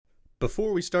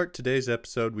Before we start today's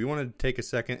episode, we wanted to take a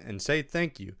second and say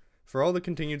thank you for all the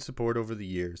continued support over the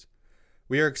years.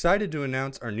 We are excited to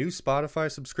announce our new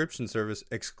Spotify subscription service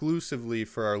exclusively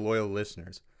for our loyal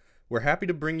listeners. We're happy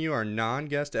to bring you our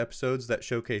non-guest episodes that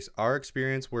showcase our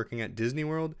experience working at Disney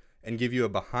World and give you a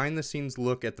behind-the-scenes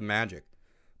look at the magic.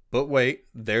 But wait,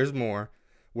 there's more.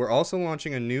 We're also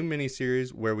launching a new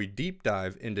mini-series where we deep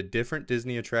dive into different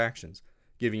Disney attractions,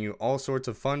 giving you all sorts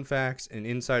of fun facts and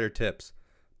insider tips.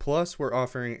 Plus, we're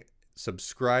offering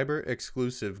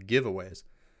subscriber-exclusive giveaways.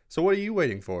 So what are you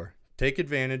waiting for? Take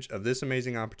advantage of this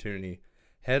amazing opportunity.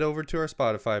 Head over to our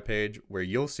Spotify page where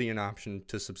you'll see an option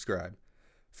to subscribe.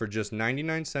 For just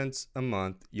 99 cents a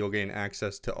month, you'll gain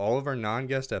access to all of our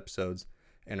non-guest episodes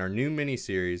and our new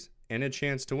mini-series and a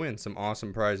chance to win some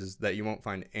awesome prizes that you won't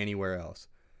find anywhere else.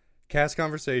 Cast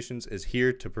Conversations is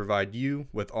here to provide you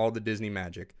with all the Disney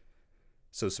magic.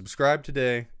 So subscribe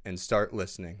today and start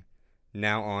listening.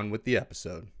 Now on with the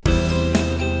episode.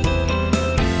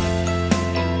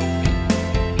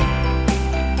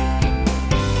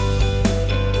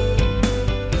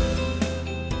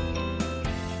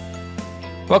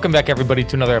 Welcome back, everybody,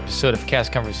 to another episode of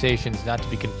Cast Conversations, not to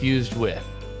be confused with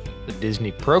the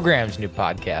Disney Programs new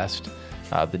podcast,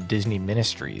 the Disney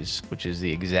Ministries, which is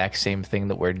the exact same thing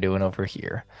that we're doing over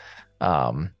here.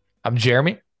 I'm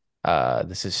Jeremy.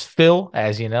 This is Phil,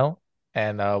 as you know,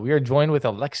 and we are joined with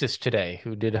Alexis today,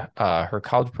 who did her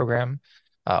college program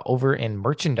over in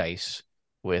merchandise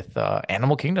with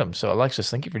Animal Kingdom. So, Alexis,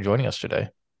 thank you for joining us today.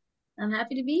 I'm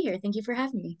happy to be here. Thank you for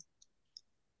having me.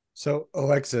 So,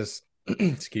 Alexis,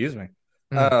 excuse me.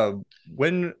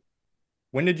 When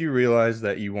did you realize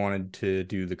that you wanted to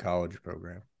do the college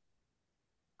program?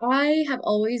 I have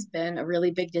always been a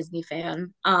really big Disney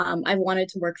fan. I've wanted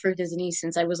to work for Disney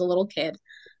since I was a little kid.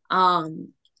 I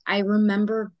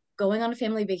remember going on a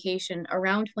family vacation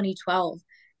around 2012,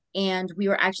 and we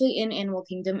were actually in Animal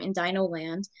Kingdom in Dino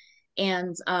Land,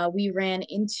 and we ran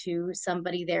into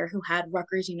somebody there who had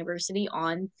Rutgers University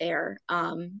on their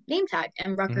name tag,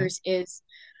 and Rutgers is,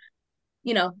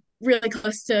 really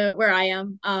close to where I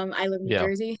am. I live in New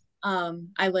Jersey.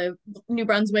 New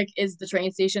Brunswick is the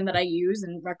train station that I use,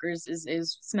 and Rutgers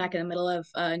is smack in the middle of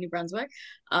New Brunswick.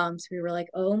 So we were like,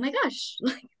 oh my gosh,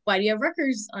 like, why do you have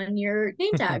Rutgers on your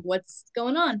name tag? What's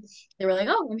going on? They were like,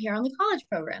 oh, I'm here on the college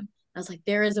program. I was like,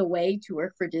 there is a way to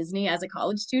work for Disney as a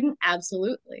college student?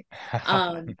 Absolutely.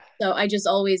 So I just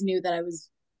always knew that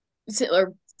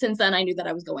since then I knew that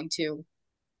I was going to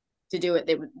do it.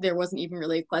 There wasn't even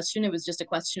really a question. It was just a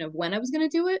question of when I was going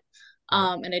to do it.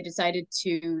 And I decided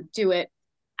to do it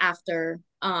after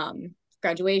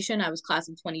graduation. I was class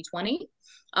of 2020.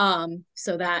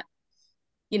 So that,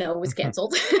 was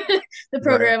canceled. The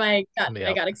program I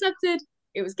got accepted.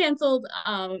 It was canceled.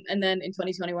 And then in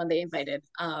 2021, they invited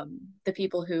the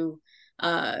people who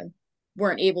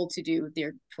weren't able to do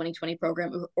their 2020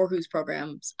 program or whose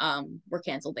programs were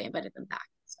canceled. They invited them back.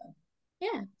 So,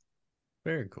 yeah.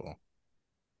 Very cool.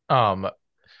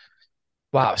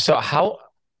 Wow. So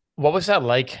what was that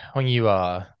like when you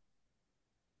got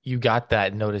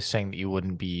that notice saying that you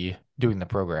wouldn't be doing the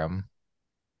program?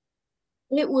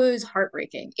 It was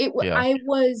heartbreaking. It wasn't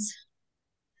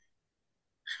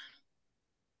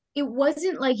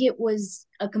like it was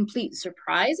a complete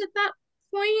surprise at that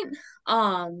point.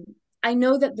 I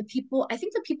know that the people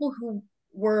who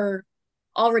were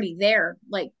already there,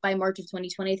 like by March of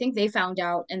 2020, I think they found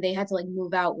out and they had to like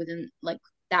move out within like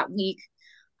that week.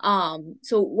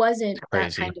 So it wasn't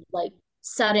that kind of like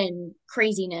sudden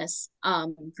craziness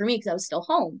for me because I was still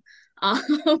home. I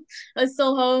was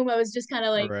still home. I was just kind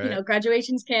of like,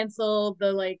 graduation's canceled,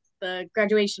 the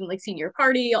graduation, like senior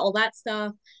party, all that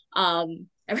stuff.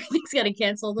 Everything's getting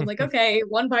canceled. I'm like, okay,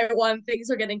 one by one, things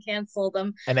are getting canceled.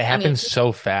 And it happens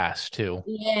so fast too.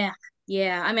 Yeah.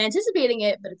 I'm anticipating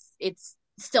it, but it's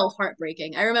still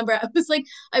heartbreaking. I remember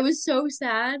I was so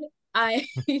sad. I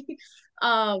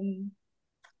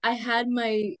I had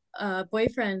my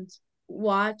boyfriend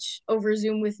watch over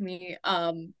Zoom with me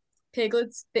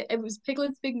Piglet's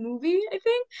Big Movie, I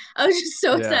think. I was just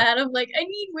so sad. I'm like, I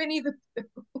need Winnie the Pooh.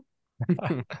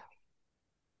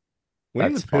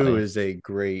 Winnie the Pooh is a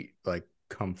great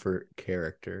comfort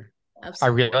character.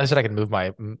 Absolutely. I realized that I can move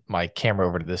my camera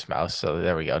over to this mouse. So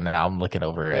there we go. Now I'm looking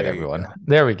over at everyone.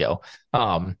 There we go.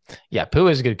 Yeah, Pooh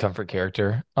is a good comfort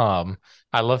character.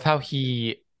 I love how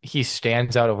he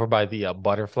stands out over by the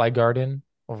butterfly garden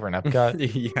over in Epcot.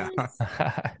 Yeah.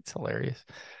 It's hilarious.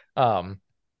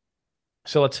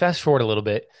 So let's fast forward a little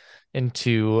bit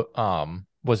into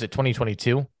was it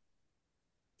 2022?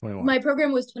 My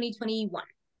program was 2021.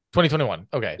 2021.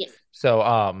 Okay. Yes. So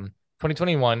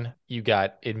 2021, you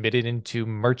got admitted into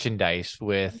merchandise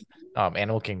with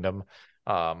Animal Kingdom.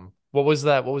 What was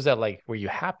that? What was that like? Were you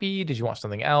happy? Did you want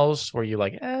something else? Were you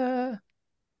like, eh?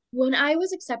 When I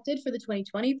was accepted for the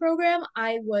 2020 program,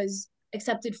 I was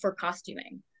accepted for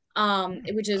costuming.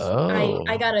 Which is I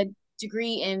Oh, got a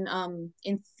degree in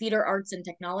theater arts and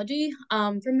technology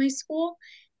from my school,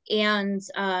 and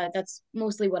that's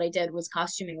mostly what I did was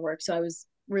costuming work. So I was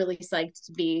really psyched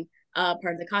to be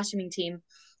part of the costuming team.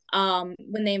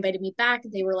 When they invited me back,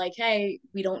 they were like, "Hey,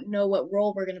 we don't know what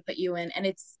role we're going to put you in," and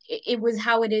it was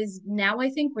how it is now. I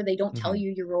think where they don't tell Hmm.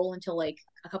 you your role until like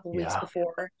a couple weeks yeah,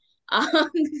 before,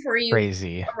 before you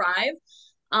crazy. arrive.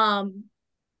 Um,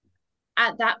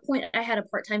 at that point, I had a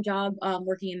part-time job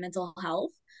working in mental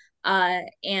health,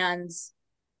 and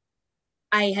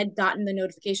I had gotten the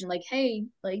notification like, "Hey,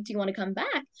 like, do you want to come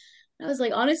back?" I was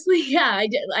like, honestly, yeah, I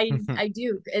did. I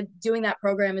do. Doing that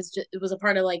program is just it was a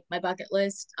part of like my bucket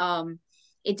list.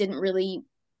 It didn't really,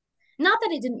 not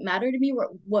that it didn't matter to me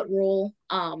what role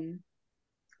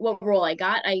I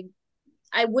got. I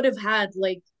would have had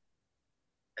like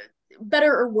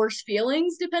better or worse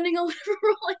feelings depending on whatever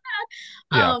role I had.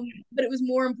 Yeah, But it was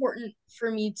more important for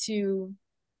me to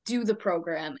do the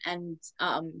program and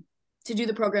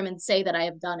say that I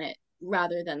have done it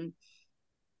rather than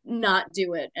not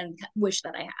do it and wish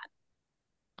that I had.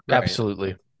 Right.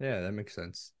 absolutely. Yeah, that makes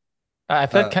sense. I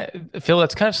Uh, feel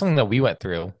that's kind of something that we went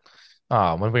through.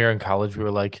 When we were in college, we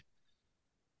were like,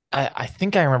 I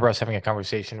think I remember us having a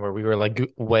conversation where we were like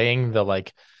weighing the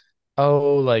like,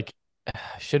 oh, like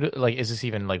should like is this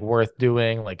even like worth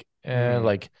doing? mhm.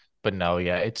 Like, but no,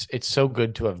 yeah, it's so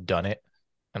good to have done it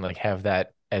and like have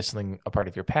that as something a part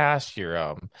of your past,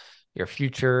 your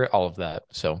future, all of that.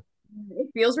 So It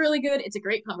feels really good. It's a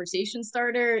great conversation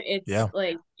starter. yeah,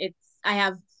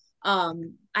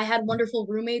 I had wonderful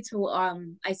roommates who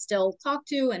I still talk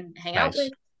to and hang out nice.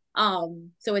 with.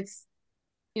 So it's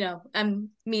I'm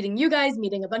meeting you guys,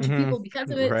 meeting a bunch of Hmm. people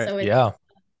because of it. Right. So Yeah,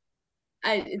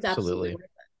 it's absolutely absolutely. worth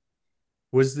it.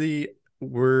 Was the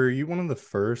were you one of the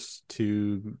first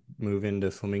to move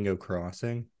into Flamingo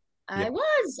Crossing? Yeah.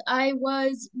 I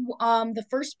was the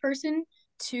first person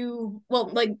to well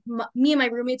like me and my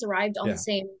roommates arrived on the Yeah.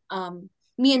 same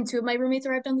me and two of my roommates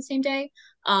arrived on the same day.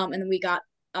 And then we got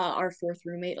our fourth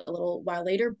roommate a little while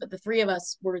later, but the three of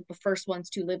us were the first ones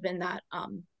to live in that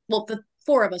well the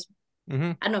four of us,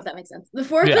 Hmm. I don't know if that makes sense. The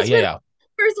four of Yeah, us yeah, were the yeah.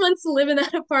 first ones to live in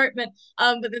that apartment.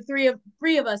 But the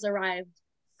three of us arrived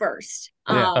first.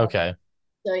 Yeah. Okay.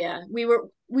 So yeah, we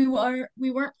weren't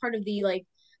part of the like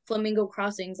Flamingo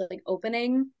Crossings like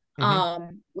opening,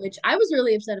 Hmm. which I was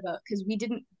really upset about because we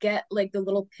didn't get like the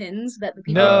little pins that the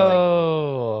people who like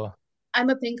No. I'm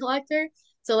a pin collector,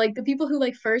 so like the people who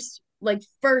like first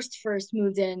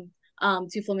moved in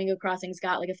to Flamingo Crossings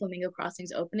got like a Flamingo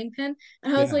Crossings opening pin,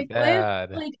 and I was Yeah. like, why?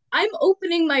 Bad. Like I'm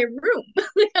opening my room,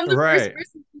 like I'm the first Right.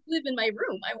 person to live in my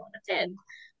room. I want a pin,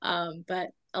 but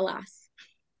alas.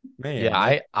 Yeah, Man,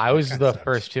 that I that was kind of the sucks.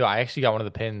 first too. I actually got one of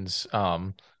the pins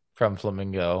from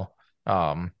Flamingo.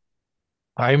 Um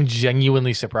I'm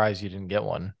genuinely surprised you didn't get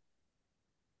one.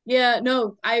 Yeah,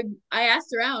 no, I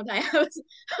asked around. I was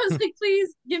like,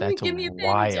 please That's give me a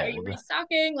pin. Are you wild.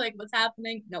 restocking? Like, what's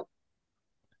happening? Nope.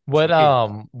 What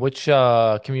Hey, which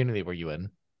community were you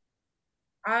in?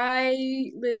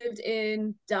 I lived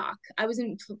in Dock. I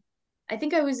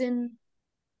think I was in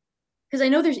because I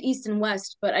know there's East and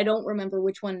West, but I don't remember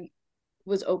which one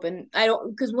was open. I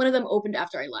don't because one of them opened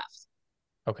after I left.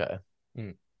 Okay.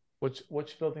 mm, Which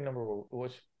building number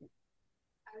which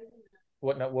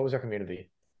what was our community?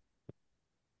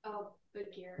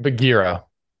 Bagheera.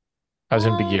 I was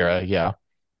in Oh, Bagheera, yeah.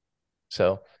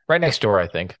 So right next door, I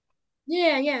think.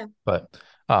 yeah, yeah. But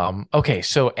okay,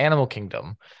 so Animal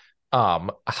Kingdom.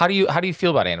 How do you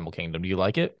feel about Animal Kingdom? Do you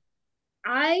like it?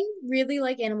 I really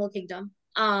like Animal Kingdom.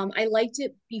 I liked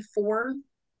it before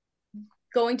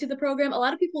going to the program. A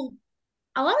lot of people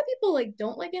like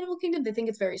don't like Animal Kingdom. They think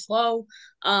it's very slow.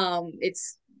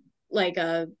 It's like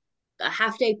a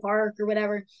half day park or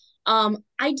whatever.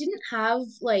 I didn't have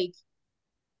like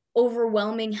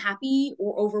overwhelming happy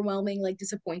or overwhelming like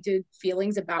disappointed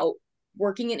feelings about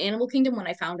working in Animal Kingdom when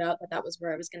I found out that that was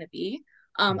where I was going to be.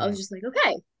 I mhm. was just like,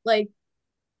 okay, like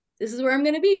this is where I'm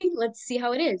going to be. Let's see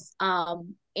how it is.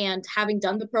 And having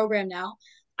done the program now,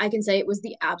 I can say it was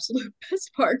the absolute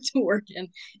best park to work in.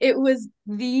 It was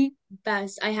the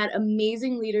best. I had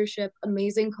amazing leadership,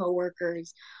 amazing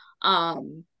coworkers.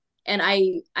 And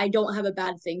I don't have a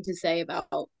bad thing to say about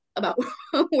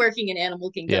working in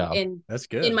Animal Kingdom Yeah. That's in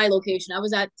good. my location. I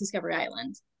was at Discovery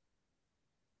Island.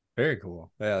 Very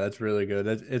cool. Yeah, that's really good.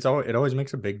 It always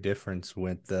makes a big difference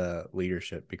with the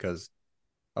leadership because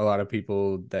a lot of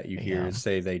people that you hear Yeah.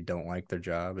 say they don't like their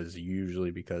job is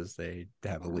usually because they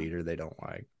have a leader they don't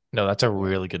like. No, that's a Yeah,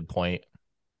 really good point.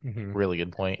 Hmm. Really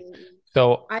good point. absolutely.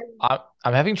 So I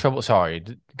I'm having trouble. Sorry,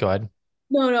 go ahead.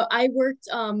 no, I worked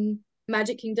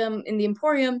Magic Kingdom in the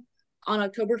Emporium on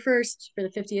October 1st for the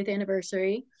 50th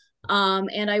anniversary.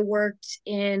 And I worked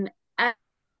in Epcot.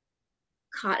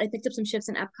 I picked up some shifts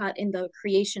in Epcot in the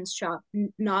creations shop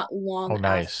not Oh, long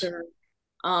nice. after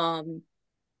um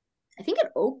I think it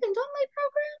opened on my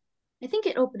program. I think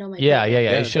it opened on my Yeah, yeah, program.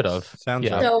 yeah. It Yeah, it should have. sounds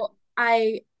Yeah. right. So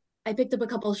I picked up a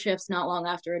couple of shifts not long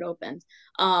after it opened.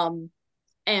 Um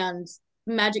and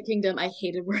Magic Kingdom, I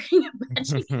hated working at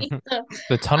Magic Kingdom.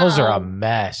 The tunnels are a Um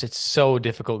mess. It's so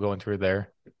difficult going through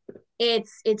there.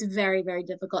 it's very, very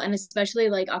difficult. And especially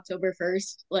like October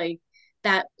 1st, like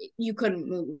that you couldn't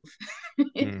move.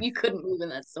 Mm. You couldn't move in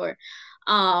that store.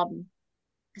 Um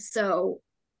so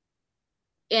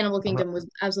Animal I'm gonna, Kingdom was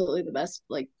absolutely the best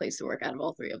like place to work out of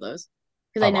all three of those.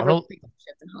 Because I um, I'm never gonna picked up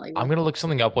shifts in I'm Hollywood. gonna look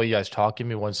something up while you guys talk. Give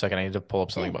me 1 second. I need to pull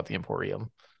up something Yeah. about the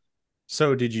Emporium.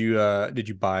 So did you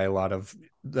buy a lot of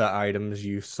the items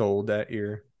you sold at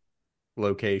your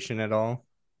location at all?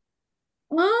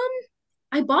 Um,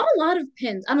 I bought a lot of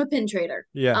pins. I'm a pin trader.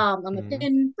 Yeah. I'm a Hmm.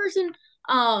 pin person.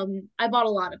 I bought a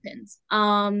lot of pins.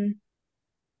 And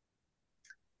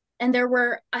there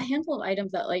were a handful of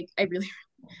items that like I really,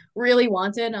 really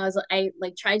wanted. And I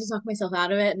like tried to talk myself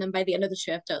out of it. And then by the end of the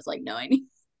shift, I was like, no, I need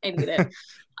it.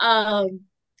 Um,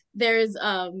 there's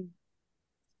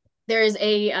there is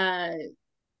a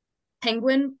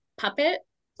penguin puppet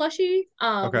plushie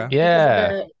Okay. because of Yeah.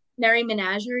 the Merry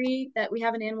Menagerie that we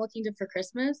have in Animal Kingdom for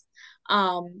Christmas.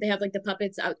 They have like the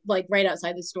puppets out like right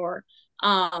outside the store.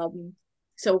 Um,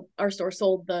 so our store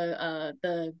sold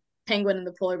the penguin and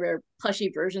the polar bear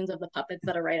plushie versions of the puppets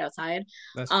that are right outside.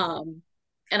 That's cool. Um,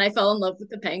 and I fell in love with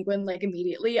the penguin like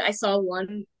immediately. I saw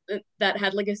one that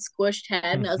had like a squished head,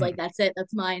 and I was like, "That's it,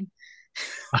 that's mine."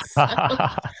 so,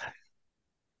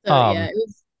 so yeah, Um, it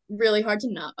was really hard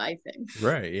to not buy things.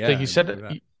 Right. so Yeah, you I believe said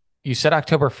that. you said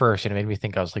October 1st, and it made me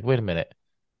think. I was like, wait a minute.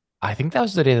 I think that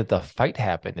was the day that the fight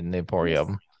happened in the Yes.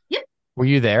 Emporium. Yep. Were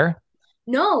you there?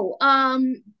 No.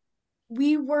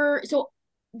 We were so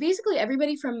basically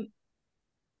everybody from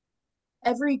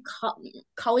every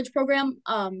college program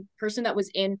person that was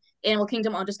in Animal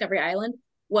Kingdom on Discovery Island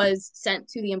was sent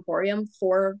to the Emporium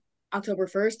for October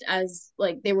 1st as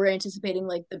like they were anticipating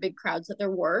like the big crowds that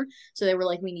there were. So they were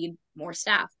like, we need more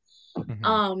staff. Hmm.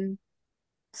 Um,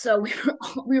 so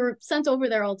we were sent over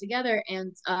there all together,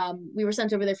 and we were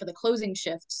sent over there for the closing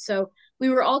shift. So we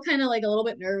were all kind of like a little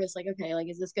bit nervous, like, okay, like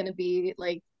is this gonna be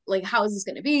like how is this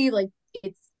gonna be? Like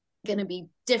it's gonna be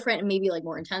different and maybe like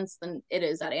more intense than it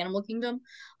is at Animal Kingdom.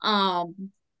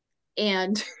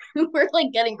 And we're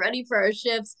like getting ready for our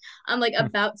shifts. I'm like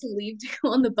about to leave to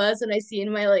go on the bus, and I see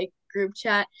in my like group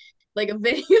chat like a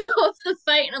video of the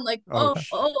fight, and I'm like, Oh,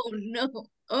 oh no,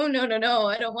 oh no,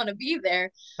 I don't want to be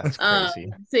there. That's Um,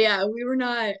 crazy. so yeah, we were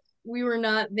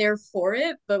not there for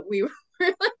it, but we were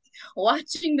like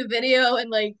watching the video and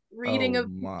like oh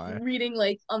my. reading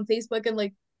like on Facebook and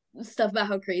like stuff about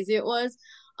how crazy it was.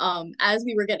 As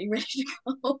we were getting ready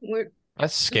to go,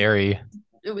 That's scary.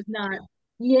 it was not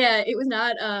yeah it was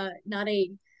not a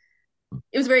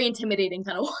it was very intimidating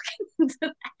kind of walking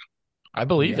into I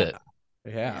believe Yeah. it.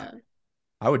 Yeah. yeah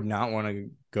I would not want to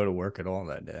go to work at all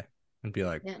that day and be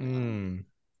like, yeah no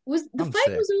was the I'm fight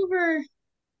sick. was over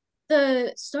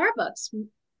the Starbucks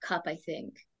cup, I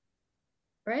think,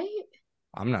 right?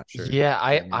 I'm not sure. Yeah,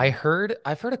 I Mm. heard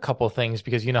I've heard a couple things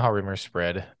because you know how rumors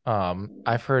spread.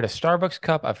 I've heard a Starbucks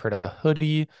cup, I've heard a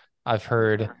hoodie, I've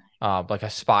heard like a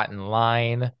spot in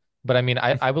line. But I mean,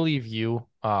 I believe you.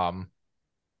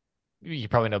 You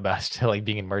probably know best like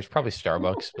being in merch, probably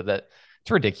Starbucks, but that it's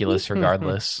ridiculous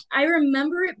regardless. I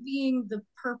remember it being the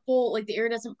purple, like the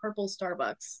iridescent purple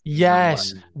Starbucks one.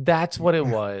 Yes, that's what it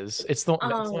was. That's the one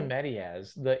Um, Maddie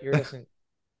has. The iridescent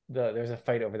there's a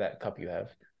fight over that cup you have.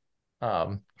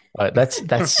 But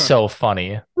that's so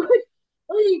funny.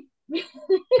 like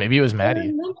Maybe it was I Maddie.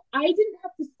 remember I didn't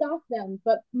have to stop them,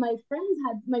 but my friends,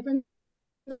 my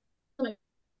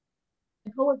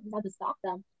coworkers had to stop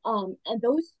them. And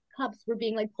those cups were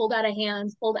being like pulled out of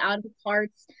hands, pulled out of the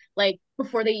carts, like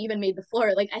before they even made the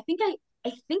floor. Like I think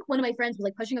one of my friends was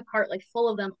like pushing a cart like full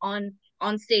of them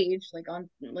on stage, like on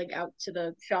like out to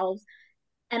the shelves.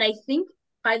 And I think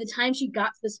by the time she got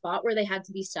to the spot where they had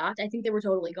to be stocked, I think they were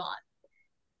totally gone.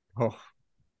 Oh,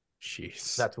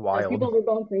 jeez. That's So wild. people were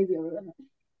going crazy over them.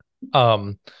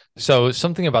 Um, so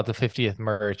something about the 50th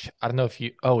merch. I don't know if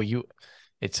you, oh, you,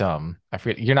 it's, I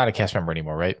forget, you're not a cast member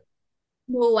anymore, right?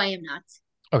 No, I am not.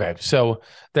 Okay, so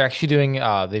they're actually doing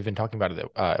they've been talking about it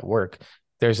at work.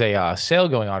 There's a sale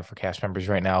going on for cast members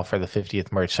right now for the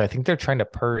 50th merch. So I think they're trying to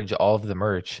purge all of the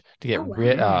merch Oh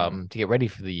wow. to get ready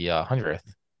for the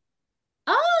 100th.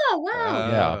 Oh wow.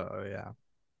 Yeah. Oh, yeah.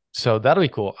 So that'll be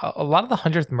cool. A lot of the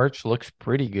 100th merch looks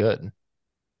pretty good.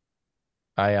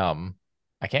 I um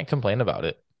I can't complain about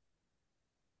it.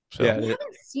 Yeah, So, We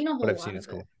haven't seen a what whole I've seen lot is of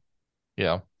it. cool.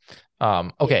 yeah. Yeah.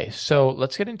 Okay, so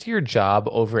let's get into your job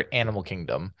over at Animal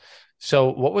Kingdom.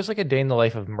 So, what was like a day in the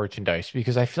life of merchandise?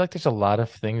 Because I feel like there's a lot of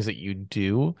things that you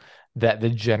do that the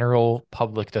general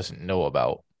public doesn't know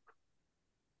about.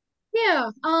 Yeah.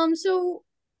 So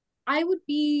I would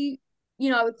be,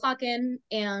 I would clock in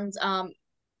and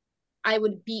I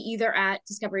would be either at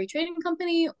Discovery Trading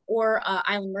Company or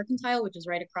Island Mercantile, which is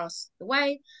right across the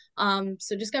way.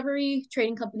 So Discovery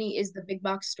Trading Company is the big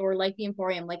box store, like the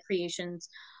Emporium, like Creations.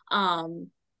 Um,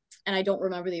 and I don't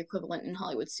remember the equivalent in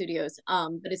Hollywood Studios,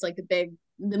 but it's like the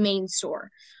main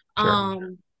store.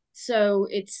 Sure. So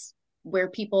it's where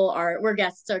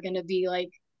guests are going to be like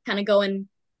kind of going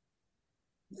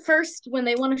first when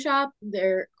they want to shop.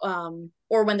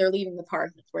 Or when they're leaving the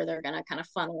park, that's where they're going to kind of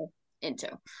funnel into.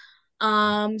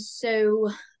 So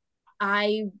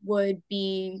I would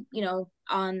be,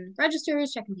 on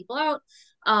registers, checking people out,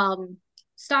 um,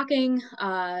 stocking.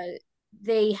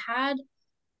 They had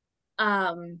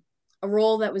um a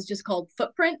role that was just called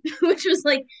footprint, which was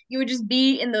like you would just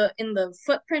be in the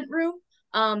footprint room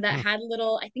that Hmm. had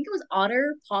little, I think it was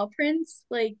otter paw prints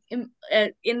like in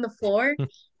the floor,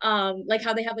 like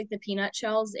how they have like the peanut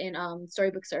shells in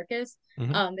Storybook Circus.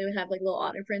 Hmm. They would have like little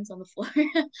otter prints on the floor.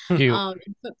 Cute.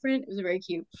 In footprint, it was very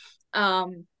cute.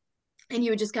 um and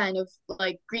you would just kind of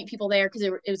like greet people there because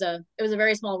it was a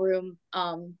very small room.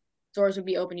 Doors would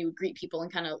be open, you would greet people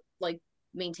and kind of like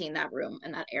maintain that room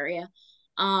and that area.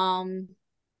 um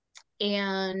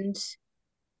and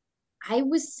I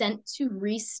was sent to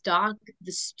restock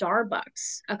the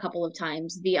Starbucks a couple of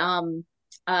times, the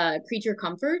Creature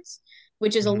Comforts,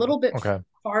 which is a Mhm. little bit Okay.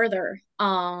 farther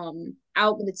out,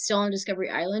 but it's still on Discovery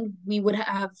Island. We would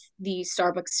have the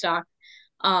Starbucks stock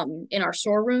in our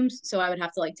storerooms, so I would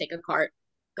have to like take a cart,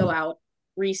 go out,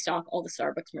 restock all the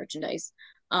Starbucks merchandise,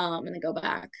 and then go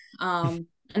back.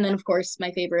 And then of course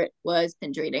my favorite was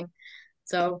pin trading.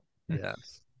 So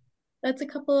Yes. that's a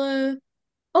couple of.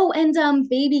 Oh, and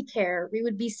baby care. We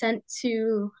would be sent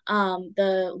to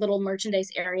the little merchandise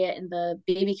area in the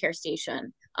baby care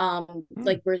station. Hmm.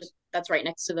 Like we're That's right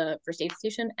next to the first aid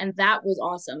station, and that was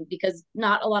awesome because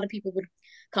not a lot of people would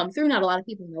come through. Not a lot of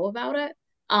people know about it.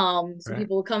 So Right.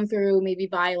 people would come through, maybe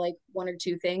buy like one or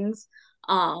two things,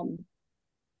 um,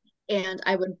 and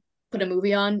I would put a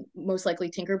movie on, most likely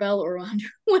Tinkerbell or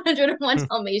 101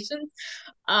 Dalmatians,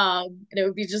 and it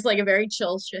would be just like a very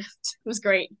chill shift. It was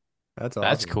great. That's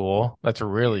That's awesome. cool. That's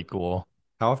Yeah. really cool.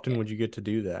 How often Yeah. would you get to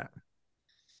do that?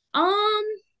 Um,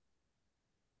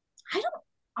 I don't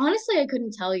honestly I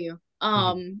couldn't tell you.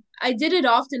 Hmm. I did it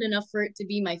often enough for it to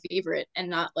be my favorite and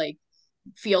not like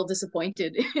feel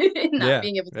disappointed in not Yeah.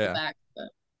 being able to go Yeah. back. But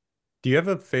Do you have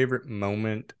a favorite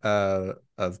moment of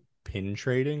pin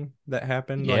trading that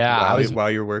happened like Yeah, I was while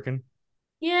you're working?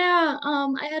 yeah,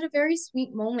 I had a very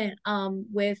sweet moment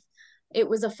with it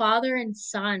was a father and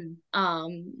son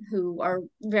who are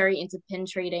very into pin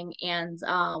trading, and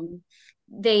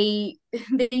they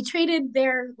they traded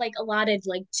their like allotted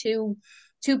like two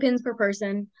pins per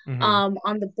person Hmm.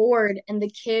 on the board, and the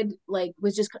kid like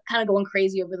was just kind of going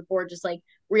crazy over the board, just like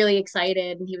really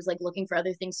excited, and he was like looking for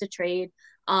other things to trade.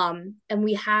 And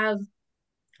we have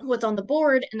what's on the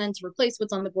board, and then to replace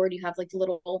what's on the board you have like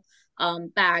little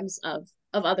bags of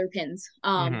other pins.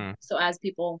 Hmm. So as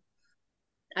people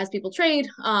trade,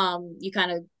 you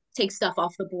kind of take stuff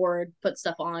off the board, put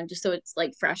stuff on just so it's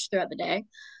like fresh throughout the day.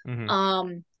 Hmm.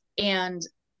 And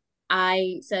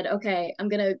I said, okay, I'm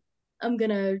gonna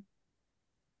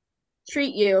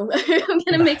treat you. I'm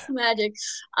gonna make some magic.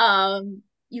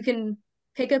 You can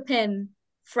pick a pin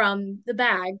from the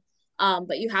bag,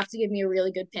 but you have to give me a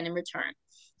really good pin in return.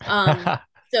 Um,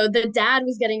 so the dad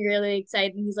was getting really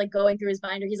excited. And he's like going through his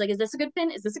binder. He's like, "Is this a good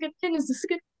pin? Is this a good pin? Is this a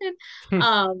good pin?"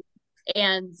 Um,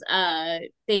 and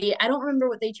they I don't remember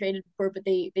what they traded for, but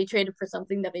they traded for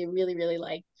something that they really really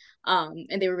liked.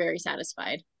 And they were very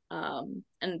satisfied. And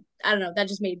I don't know, that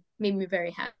just made me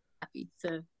very happy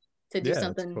to do Yeah, that's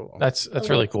something cool. a that's little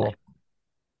really exciting. cool.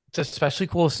 It's especially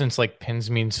cool since like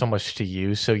pins mean so much to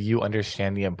you, so you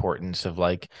understand the importance of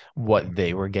like what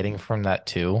they were getting from that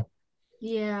too.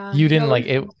 Yeah, You didn't no, like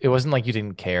it, it wasn't like you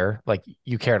didn't care. Like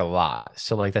you cared a lot.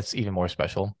 So like that's even more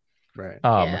special. Right.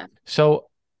 yeah. So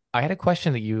I had a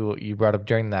question that you brought up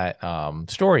during that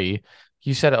story.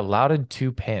 You said allotted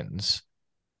two pins.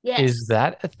 Is Yes.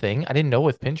 that a thing? I didn't know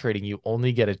with pin trading you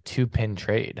only get a 2-pin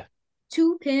trade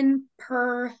 2 pin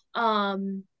per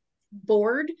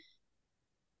board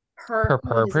per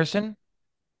per what is it? person.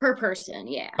 Per person.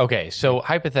 Yeah. Okay, so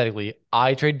hypothetically,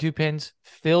 I trade 2 pins,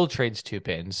 Phil trades 2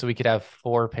 pins, so we could have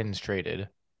 4 pins traded.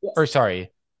 Or Yes.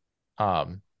 sorry,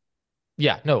 um,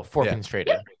 yeah, no, four Yeah. pins Yep.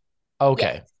 traded. Yes.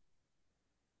 Okay,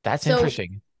 that's So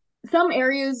interesting. some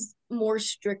areas more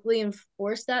strictly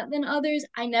enforce that than others.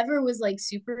 I never was like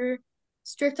super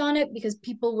strict on it because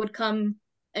people would come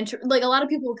and like a lot of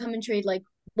people would come and trade like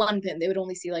 1 pin. They would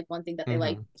only see like one thing that they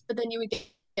like, Mm-hmm. but then you would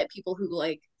get people who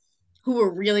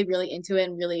were really really into it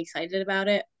and really excited about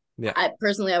it. Yeah. I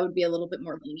personally I would be a little bit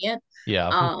more lenient. Yeah.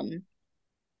 Um,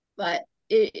 but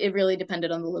it really depended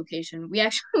on the location. We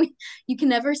actually you can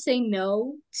never say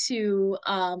no to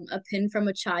a pin from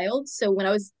a child. So when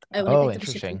I Oh, picked up a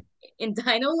shift interesting. in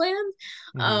Dino Land,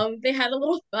 Mm-hmm. they had a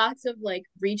little box of like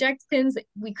reject pins that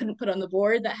we couldn't put on the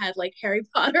board that had like Harry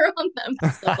Potter on them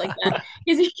and stuff like that.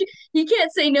 Because you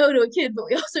can't say no to a kid, but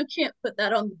we also can't put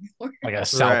that on the board. Like a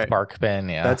South Right. Park pin,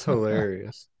 yeah. That's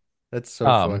hilarious. That's so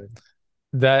Um, funny.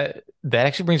 that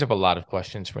actually brings up a lot of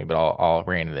questions for me, but I'll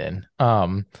rein it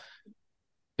in.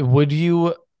 Would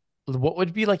you, what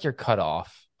would be like your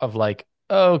cutoff of like,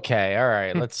 okay, all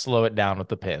right, let's slow it down with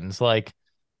the pins. Like,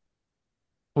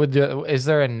 is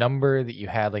there a number that you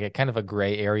had, like a kind of a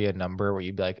gray area number where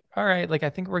you'd be like, all right, like I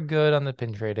think we're good on the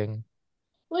pin trading?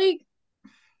 Like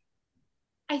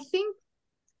I think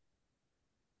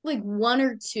like 1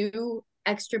 or 2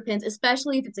 extra pins,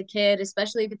 especially if it's a kid,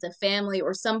 especially if it's a family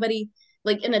or somebody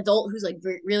like an adult who's like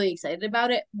really excited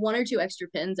about it. 1 or 2 extra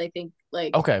pins, I think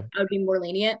like Okay. I would be more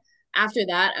lenient. After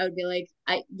that, I would be like,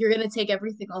 you're gonna take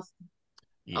everything off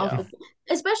Yeah. the,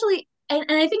 especially, and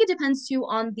I think it depends too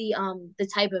on the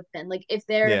type of pin. Like if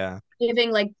they're Yeah.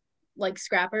 giving like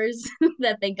scrappers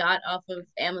that they got off of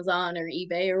Amazon or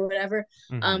eBay or whatever,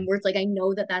 Mm-hmm. where it's like I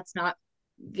know that that's not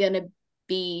gonna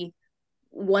be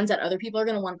ones that other people are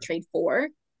going to want to trade for.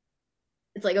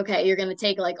 It's like, okay, you're going to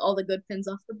take like all the good pins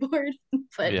off the board,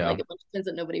 but Yeah. like a bunch of pins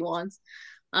that nobody wants.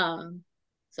 Um,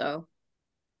 so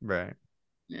Right.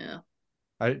 yeah.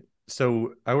 I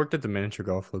worked at the miniature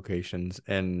golf locations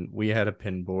and we had a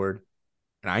pin board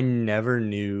and I never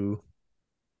knew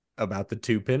about the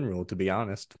 2 pin rule, to be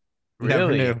honest.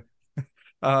 Never Really? knew.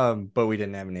 But we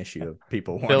didn't have an issue of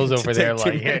people Phil's wanting to over there take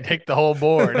two like, yeah, pin. take the whole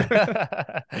board.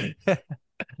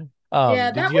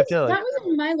 Yeah, Did you have to that like, was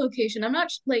in my location. I'm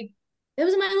not like it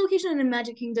was in my location and in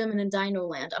Magic Kingdom and in Dino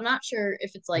Land. I'm not sure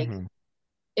if it's like Mhm.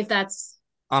 if that's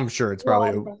I'm sure it's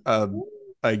broad probably enough.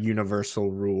 a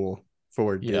universal rule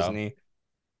for yeah, Disney.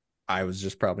 I was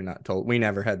just probably not told. We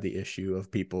never had the issue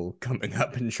of people coming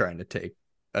up and trying to take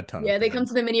a ton of Yeah, they come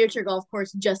to pins. the miniature golf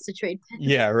course just to trade pins.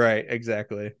 Yeah, right,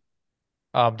 exactly.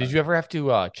 did you ever have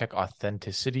to check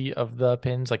authenticity of the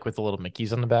pins, like with the little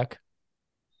Mickeys on the back?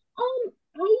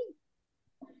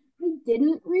 I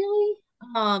didn't really.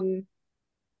 Um,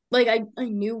 like I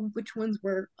knew which ones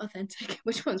were authentic,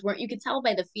 which ones weren't. You could tell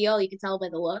by the feel, you could tell by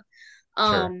the look.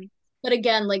 Sure. But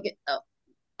again, like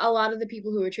a lot of the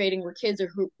people who were trading were kids or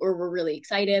were really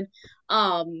excited.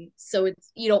 So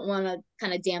it's you don't want to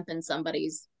kind of dampen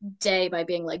somebody's day by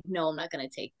being like, no, I'm not going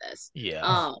to take this. Yeah.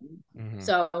 Um, Hmm.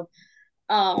 so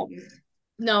um,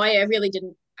 no, I really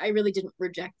didn't. I really didn't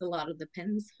reject a lot of the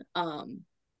pins.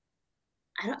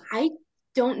 I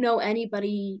don't know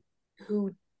anybody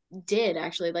who did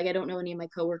actually. Like I don't know any of my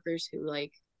coworkers who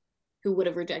would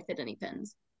have rejected any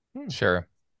pins. Hmm. Sure.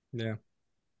 Yeah.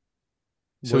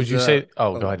 So would Was you say,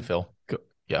 oh, go oh ahead, Phil.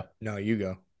 Yeah. no, you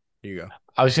go. You go.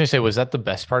 I was going to say, was that the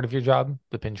best part of your job,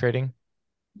 the pin trading?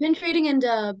 Pin trading and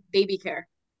baby care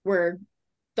were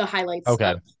the highlights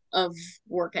Okay. of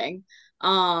working.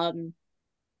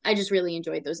 I just really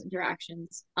enjoyed those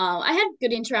interactions. I had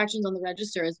good interactions on the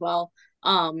register as well.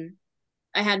 Um,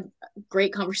 I had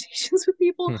great conversations with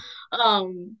people.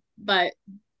 Hmm. But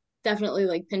definitely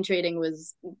like pin trading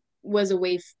was a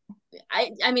way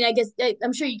I mean I guess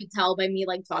I'm sure you could tell by me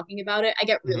like talking about it. I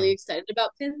get really Hmm. excited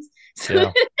about pins. So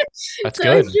Yeah. That's so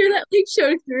I'm good. sure that like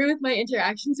showed through with my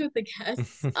interactions with the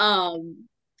guests.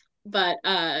 But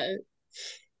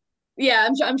yeah,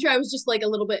 I'm sure I was just like a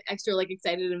little bit extra like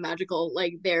excited and magical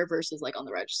like there versus like on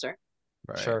the register.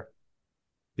 Right. Sure.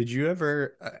 Did you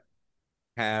ever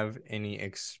have any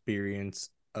experience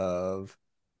of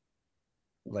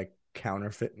like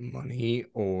counterfeit money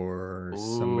or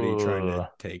somebody trying to Ooh.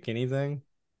 take anything?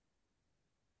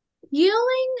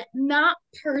 Healing, not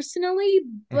personally,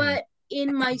 Hmm. but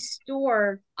in my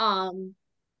store,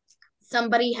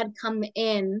 somebody had come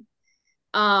in.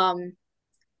 Um,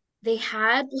 they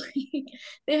had like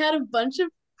they had a bunch of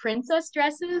princess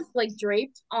dresses like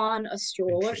draped on a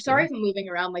stroller. Sorry Interesting. if I'm moving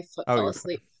around. My foot Oh, fell you're fine.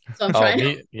 asleep, so I'm Oh, trying to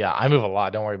me. Yeah, I move a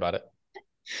lot. Don't worry about it.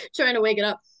 trying to wake it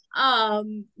up.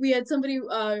 We had somebody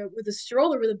with a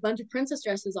stroller with a bunch of princess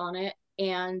dresses on it,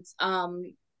 and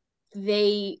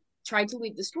they tried to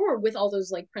leave the store with all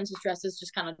those like princess dresses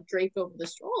just kind of draped over the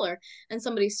stroller, and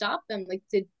somebody stopped them like,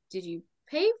 did you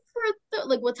pay for the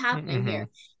like what's happening Mm-hmm. here?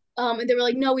 And they were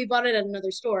like, no, we bought it at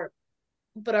another store,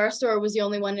 but our store was the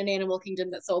only one in Animal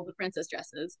Kingdom that sold the princess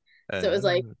dresses. So it was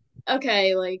like, Uh,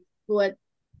 okay, like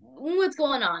what's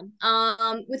going on?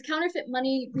 With counterfeit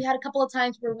money, we had a couple of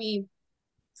times where we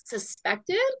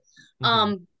suspected, mhm.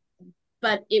 um,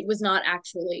 but it was not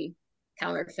actually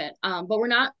counterfeit. But we're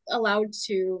not allowed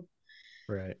to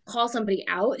Right. call somebody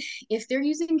out if they're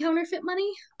using counterfeit money.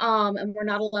 And we're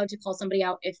not allowed to call somebody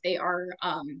out if they are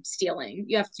stealing.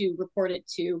 You have to report it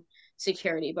to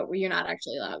security, but you're not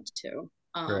actually allowed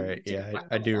Right. to Yeah, confront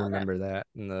I them do about it. remember that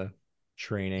in the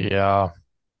training. Yeah,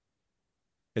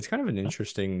 It's kind of an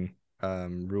interesting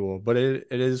rule, but it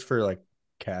is for like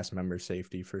cast member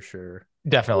safety for sure.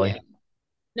 Yeah. definitely.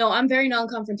 No, I'm very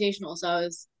non-confrontational, so I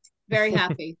was very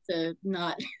happy to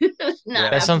not not Yeah.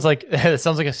 That have sounds to. like that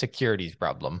sounds like a securities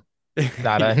problem,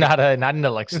 not a Yeah. not an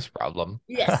Alexis problem.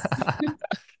 Yes.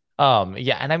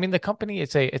 Yeah, and I mean the company,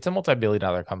 it's a multi-billion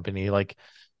dollar company. Like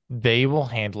they will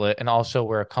handle it, and also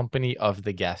we're a company of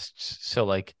the guests. So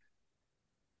like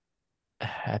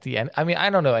at the end, I mean, I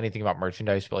don't know anything about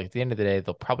merchandise, but like at the end of the day,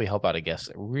 they'll probably help out a guest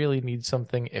that really needs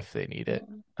something if they need it.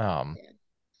 Yeah. Um,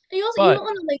 And you don't but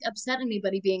want to like upset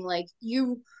anybody being like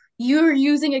you're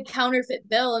using a counterfeit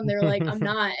bill and they're like I'm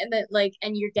not, and that like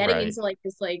and you're getting right. into like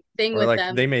this like thing Or with like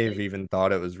them they and may have like even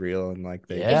thought it was real and like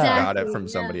they Yeah, got it exactly, from yeah.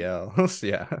 somebody else.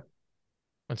 Yeah.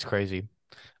 that's crazy.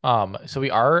 So we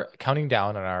are counting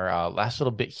down on our last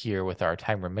little bit here with our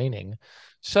time remaining.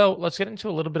 So let's get into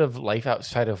a little bit of life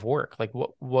outside of work. Like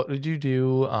what did you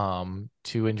do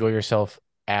to enjoy yourself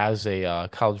as a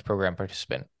college program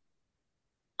participant?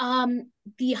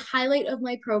 The highlight of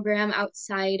my program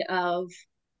outside of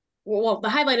well, the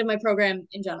highlight of my program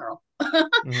in general.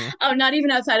 Hmm. Oh, not even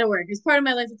outside of work. It's part of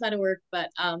my life outside of work, but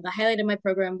the highlight of my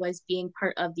program was being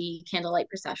part of the candlelight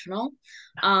processional.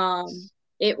 Um,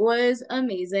 it was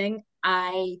amazing.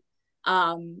 I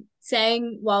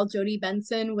sang while Jodie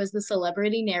Benson was the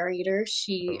celebrity narrator.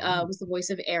 She Oh. was the voice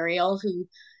of Ariel, who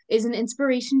is an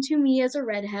inspiration to me as a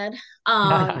redhead.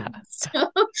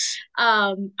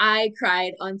 So I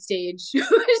cried on stage. It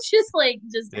was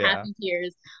just Yeah. happy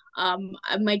tears.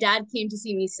 My dad came to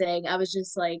see me sing. I was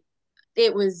just like,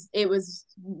 it was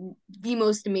the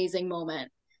most amazing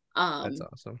moment. That's Um,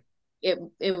 awesome. it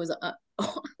was it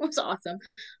was awesome.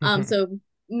 So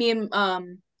me and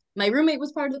my roommate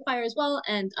was part of the choir as well,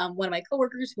 and one of my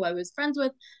coworkers who I was friends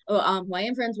with, who I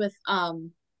am friends with,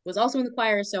 was also in the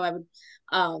choir. So I would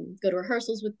go to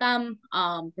rehearsals with them,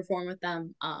 perform with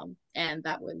them, and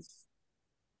that was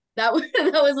that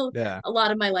was Yeah. a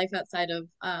lot of my life outside of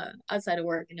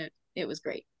work, and it was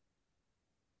great.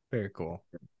 Very cool.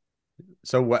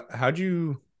 So how'd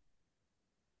you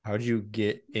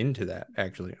get into that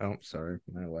actually? Oh, sorry.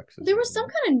 My Alexis There is was some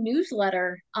kind of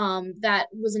newsletter that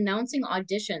was announcing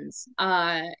auditions,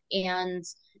 and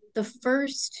the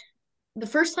first the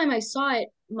first time I saw it,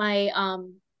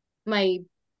 my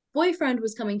boyfriend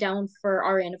was coming down for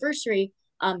our anniversary.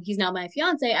 He's now my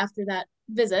fiance after that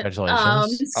visit.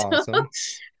 Congratulations. So awesome.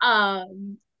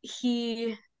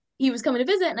 he was coming to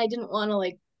visit, and I didn't want to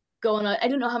like go on. I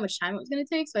didn't know how much time it was going to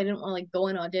take, so I didn't want to like go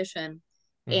and audition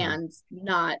Hmm. and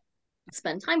not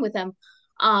spend time with him.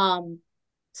 Um,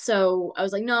 so I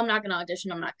was like, no, I'm not going to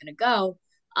audition. I'm not going to go.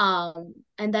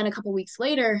 And then a couple weeks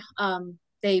later,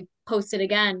 they posted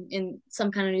again in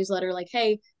some kind of newsletter, like,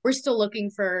 hey, we're still looking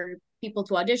for people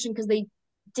to audition because they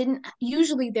didn't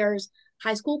usually there's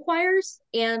high school choirs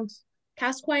and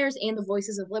cast choirs and the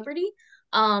Voices of Liberty.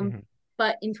 Um, Hmm.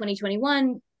 but in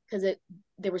 2021, because it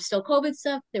there was still COVID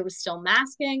stuff, there was still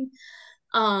masking.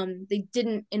 They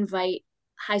didn't invite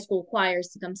high school choirs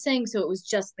to come sing, so it was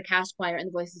just the cast choir and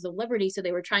the Voices of Liberty. So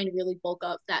they were trying to really bulk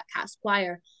up that cast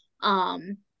choir.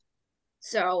 Um,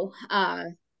 so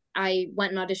I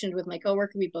went and auditioned with my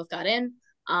coworker. We both got in,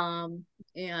 um,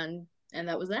 and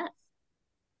that was that.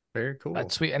 Very That's cool.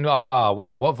 sweet. And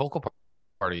what vocal part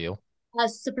are you?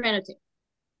 Soprano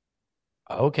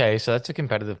Okay, so that's a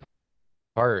competitive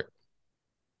part.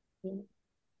 too.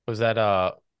 Was that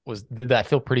did that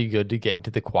feel pretty good to get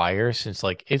into the choir since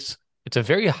like it's a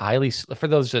very for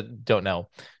those that don't know,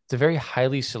 it's a very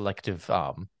highly selective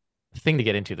thing to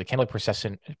get into. The candlelight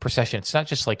procession, it's not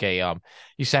just like a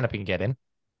you sign up and get in.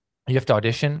 You have to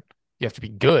audition, you have to be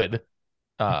good,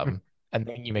 um, and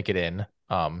then you make it in.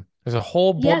 There's a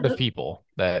whole Yeah, board of people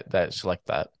that select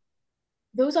that.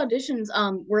 those auditions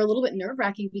were a little bit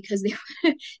nerve-wracking because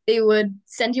they would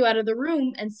send you out of the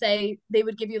room and say they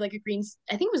would give you like a green,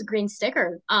 I think it was a green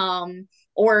sticker,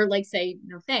 or like say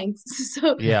no thanks.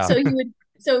 so Yeah. so you would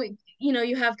so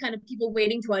you have kind of people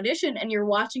waiting to audition, and you're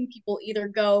watching people either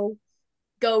go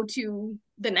to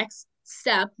the next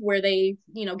step where they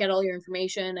get all your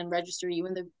information and register you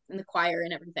in the choir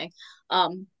and everything,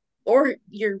 or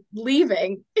you're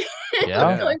leaving and Yeah.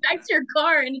 Yeah. going back to your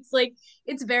car, and it's like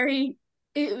it's very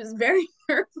it was very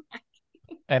nerve.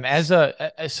 And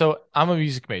so I'm a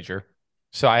music major,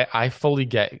 so I fully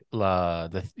get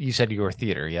the you said you were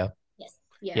theater, yeah. Yes.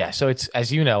 Yeah, Yeah. so it's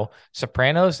as you know,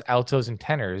 sopranos, altos, and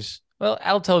tenors. Well,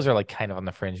 altos are like kind of on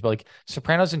the fringe, but like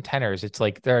sopranos and tenors, it's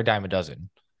like they're a dime a dozen.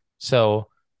 So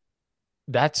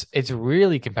it's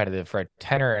really competitive for a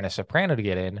tenor and a soprano to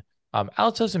get in.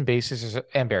 Altos and basses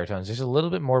and baritones, there's a little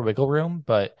bit more wiggle room,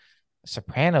 but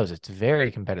sopranos, it's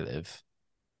very competitive.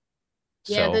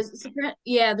 Yeah,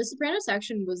 So the soprano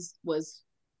section was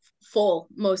full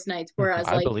most nights, whereas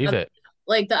I believe it.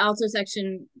 like the alto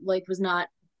section like was not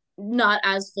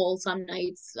as full some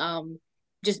nights,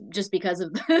 just because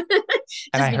of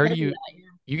And just I heard because of you that. Yeah.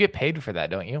 you get paid for that,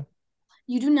 don't you?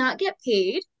 You do not get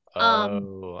paid,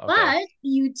 Oh, okay. but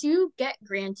you do get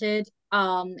granted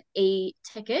a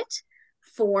ticket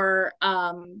for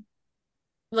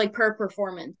like per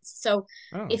performance. So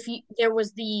Oh, if you there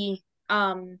was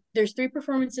there's three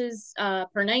performances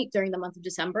per night during the month of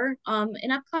December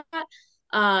in Epcot.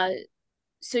 Uh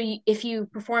if you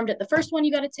performed at the first one,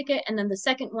 you got a ticket, and then the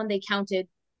second one they counted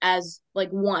as like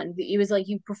one. It was like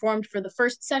you performed for the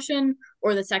first session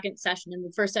or the second session, and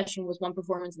the first session was one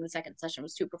performance, and the second session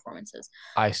was two performances.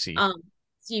 I see. Um,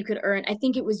 so you could earn, I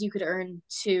think it was you could earn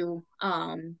two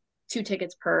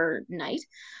tickets per night.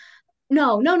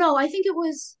 No, I think it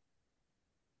was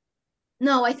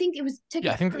no, I think it was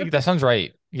Yeah, I tickets per. think that sounds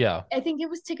right. Yeah. I think it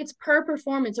was tickets per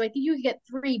performance. So I think you could get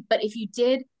three, but if you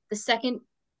did the second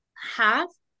half,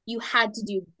 you had to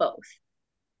do both.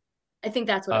 I think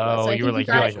that's what it was. Oh, So I think you you're got like it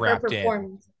gotcha. per wrapped in.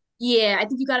 performance. Yeah, I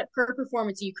think you got it per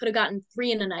performance. So you could have gotten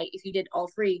three in a night if you did all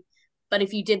three. But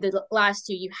if you did the last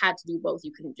two, you had to do both.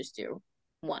 You couldn't just do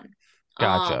one.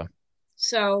 Um, Gotcha.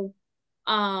 so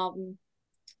um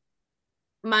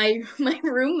my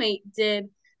roommate did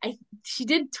I she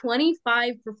did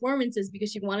 25 performances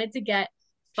because she wanted to get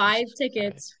five Jesus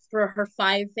tickets Christ. for her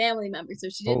five family members. So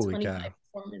she did Holy 25 cow.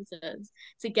 performances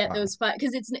to get Wow. those five,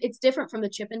 because it's different from the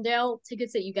Chippendale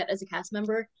tickets that you get as a cast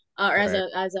member, or Right.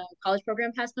 as a college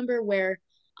program cast member, where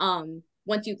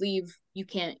once you leave you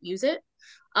can't use it.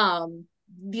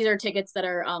 These are tickets that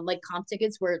are like comp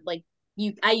tickets where like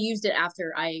you I used it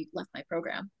after I left my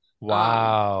program. Um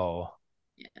Wow.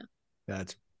 yeah.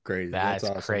 That's crazy. That's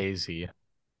That's awesome. crazy.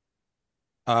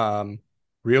 Um,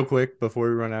 Real quick before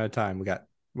we run out of time,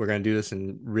 we're gonna do this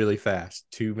in really fast.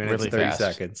 2 minutes, Really 30 fast.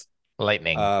 seconds.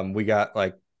 Lightning. We got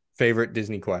like favorite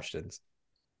Disney questions.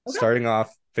 Okay. Starting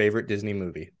off, favorite Disney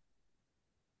movie.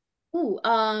 Ooh,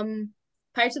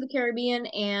 Pirates of the Caribbean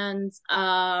and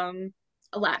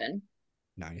Aladdin.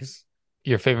 Nice.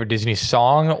 Your favorite Disney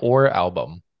song or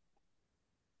album?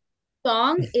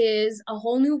 Song is A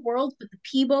Whole New World, but the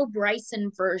Peebo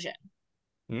Bryson version.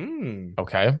 Mm,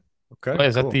 Okay. okay, Wait,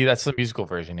 is that cool. that's the musical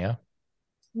version, yeah?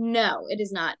 No, it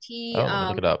is not. Oh, let me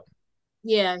look it up.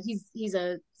 Yeah, he's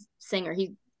a singer.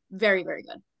 He's very, very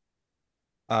good.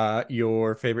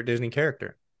 Your favorite Disney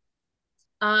character.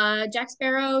 Jack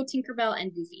Sparrow, Tinkerbell,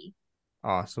 and Goofy.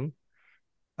 Awesome.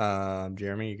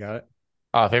 Jeremy, you got it.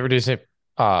 Favorite Disney.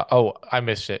 Oh, I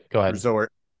missed it. Go ahead.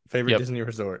 Resort. Favorite Yep. Disney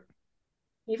resort.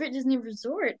 Favorite Disney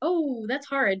resort? Oh, that's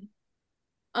hard.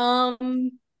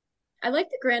 Um, I like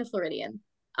the Grand Floridian.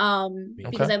 Me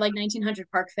Because Okay. too. I like 1900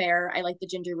 Park Fair. I like the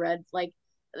gingerbread, like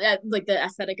that, like the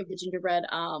aesthetic of the gingerbread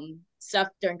stuff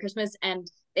during Christmas, and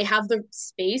they have the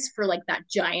space for like that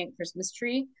giant Christmas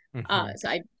tree. Hmm. So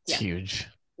I It's yeah huge.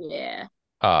 yeah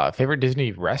Favorite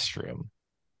Disney restroom.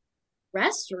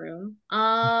 restroom.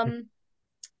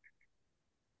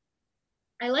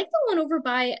 I like the one over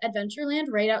by Adventureland,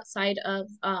 right outside of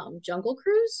Jungle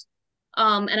Cruise.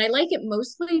 And I like it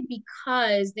mostly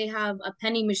because they have a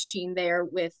penny machine there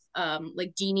with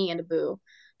like Genie and a Boo.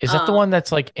 Is that the Um, one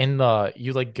that's like in the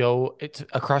you like go it's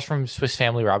across from Swiss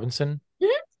Family Robinson? mhm,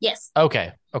 yes.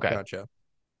 Okay. Okay. Gotcha.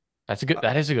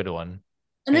 That is a good one.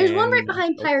 And there's one right And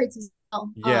behind oh, Pirates as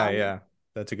well. yeah, yeah,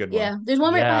 that's a good one. Yeah, there's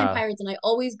one right behind Yeah. Pirates, and I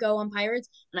always go on Pirates,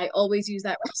 and I always use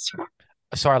that restaurant.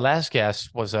 So our last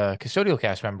guest was a custodial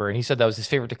cast member, and he said that was his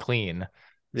favorite to clean.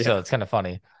 Yeah. So it's kind of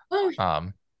funny. Oh,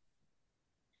 Um,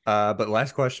 But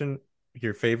last question,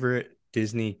 your favorite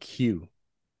Disney queue.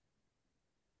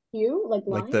 Hugh, like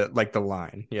lion? Like the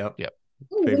line. Yep. Yep.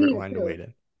 Ooh, Favorite line to wait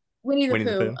in. Winnie the Winnie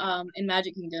the Pooh, Pooh. in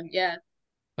Magic Kingdom. Yeah.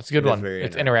 That's a good It is one. very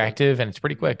It's interactive. interactive and it's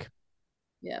pretty quick.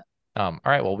 Yeah. All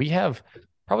right. Well, we have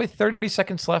probably 30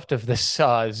 seconds left of this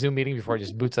Zoom meeting before it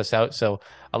just boots us out. So,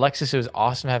 Alexis, it was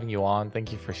awesome having you on.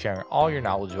 Thank you for sharing all your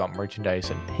knowledge about merchandise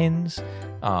and pins.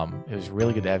 It was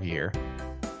really good to have you here.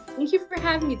 Thank you for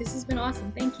having me. This has been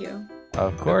awesome. Thank you.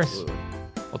 Of course. Absolutely.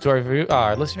 Well, to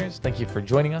our listeners, thank you for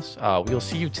joining us. We'll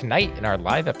see you tonight in our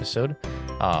live episode,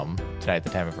 tonight at the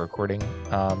time of recording,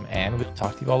 and we'll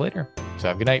talk to you all later. So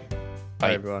have a good night.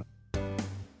 Bye everyone.